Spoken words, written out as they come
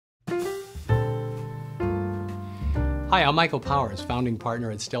Hi, I'm Michael Powers, founding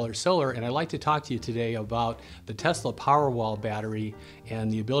partner at Stellar Solar, and I'd like to talk to you today about the Tesla Powerwall battery and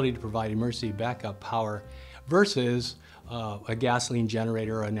the ability to provide emergency backup power versus a gasoline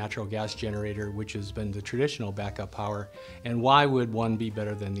generator or a natural gas generator, which has been the traditional backup power, and why would one be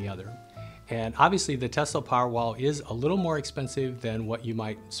better than the other. And obviously the Tesla Powerwall is a little more expensive than what you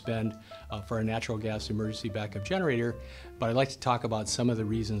might spend for a natural gas emergency backup generator, but I'd like to talk about some of the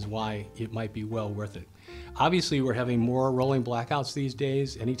reasons why it might be well worth it. Obviously we're having more rolling blackouts these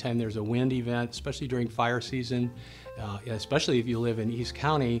days. Anytime there's a wind event, especially during fire season, especially if you live in East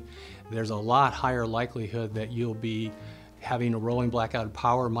County, there's a lot higher likelihood that you'll be having a rolling blackout.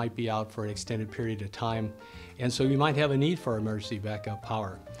 Power might be out for an extended period of time, and so you might have a need for emergency backup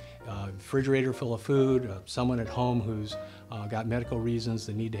power. Refrigerator full of food, someone at home who's got medical reasons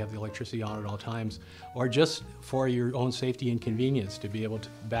that need to have the electricity on at all times, or just for your own safety and convenience to be able to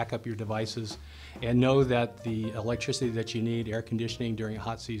back up your devices and know that the electricity that you need, air conditioning during a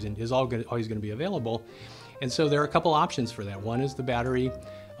hot season, is always going to be available. And so there are a couple options for that. One is the battery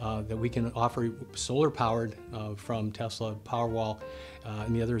that we can offer solar powered from Tesla Powerwall,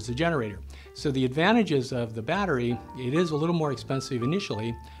 and the other is the generator. So the advantages of the battery, it is a little more expensive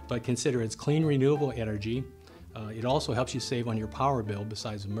initially, but consider it's clean renewable energy. It also helps you save on your power bill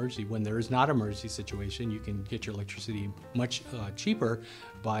besides emergency. When there is not an emergency situation, you can get your electricity much cheaper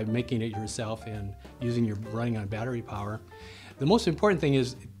by making it yourself and running on battery power. The most important thing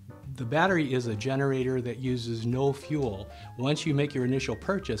is the battery is a generator that uses no fuel. Once you make your initial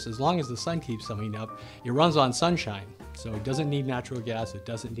purchase, as long as the sun keeps coming up, it runs on sunshine. So it doesn't need natural gas, it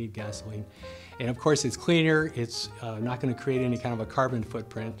doesn't need gasoline. And of course it's cleaner, it's not going to create any kind of a carbon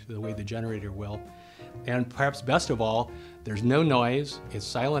footprint the way the generator will. And perhaps best of all, there's no noise, it's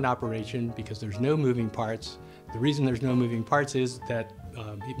silent operation because there's no moving parts. The reason there's no moving parts is that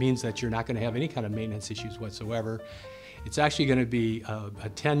it means that you're not going to have any kind of maintenance issues whatsoever. It's actually going to be a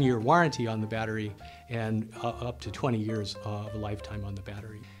 10-year warranty on the battery and up to 20 years of lifetime on the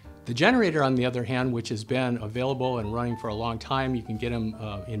battery. The generator, on the other hand, which has been available and running for a long time, you can get them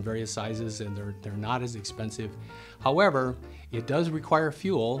in various sizes and they're not as expensive. However, it does require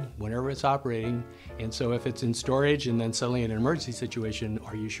fuel whenever it's operating, and so if it's in storage and then suddenly in an emergency situation,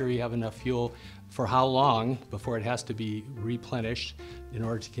 are you sure you have enough fuel for how long before it has to be replenished in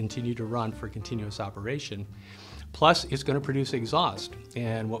order to continue to run for continuous operation? Plus, it's going to produce exhaust.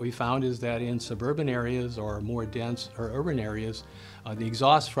 And what we found is that in suburban areas or more dense or urban areas, the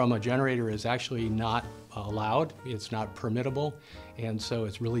exhaust from a generator is actually not allowed. It's not permittable. And so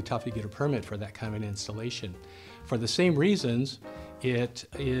it's really tough to get a permit for that kind of an installation. For the same reasons, it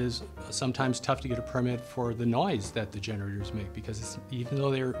is sometimes tough to get a permit for the noise that the generators make, because even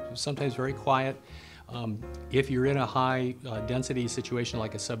though they're sometimes very quiet, if you're in a high density situation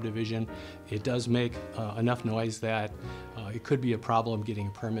like a subdivision, it does make enough noise that it could be a problem getting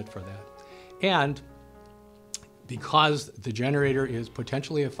a permit for that. And because the generator is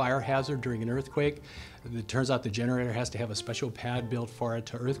potentially a fire hazard during an earthquake, it turns out the generator has to have a special pad built for it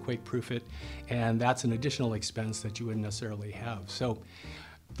to earthquake proof it, and that's an additional expense that you wouldn't necessarily have. So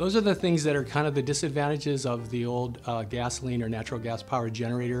those are the things that are kind of the disadvantages of the old gasoline or natural gas powered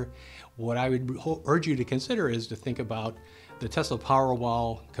generator. What I would urge you to consider is to think about the Tesla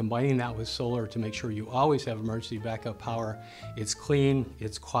Powerwall, combining that with solar to make sure you always have emergency backup power. It's clean,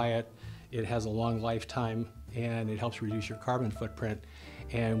 it's quiet, it has a long lifetime, and it helps reduce your carbon footprint.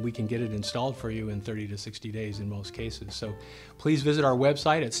 And we can get it installed for you in 30 to 60 days in most cases. So please visit our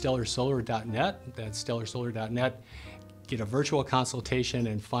website at stellarsolar.net. That's stellarsolar.net. Get a virtual consultation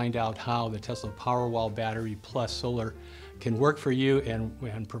and find out how the Tesla Powerwall battery plus solar can work for you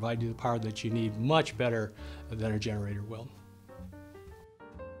and provide you the power that you need much better than a generator will.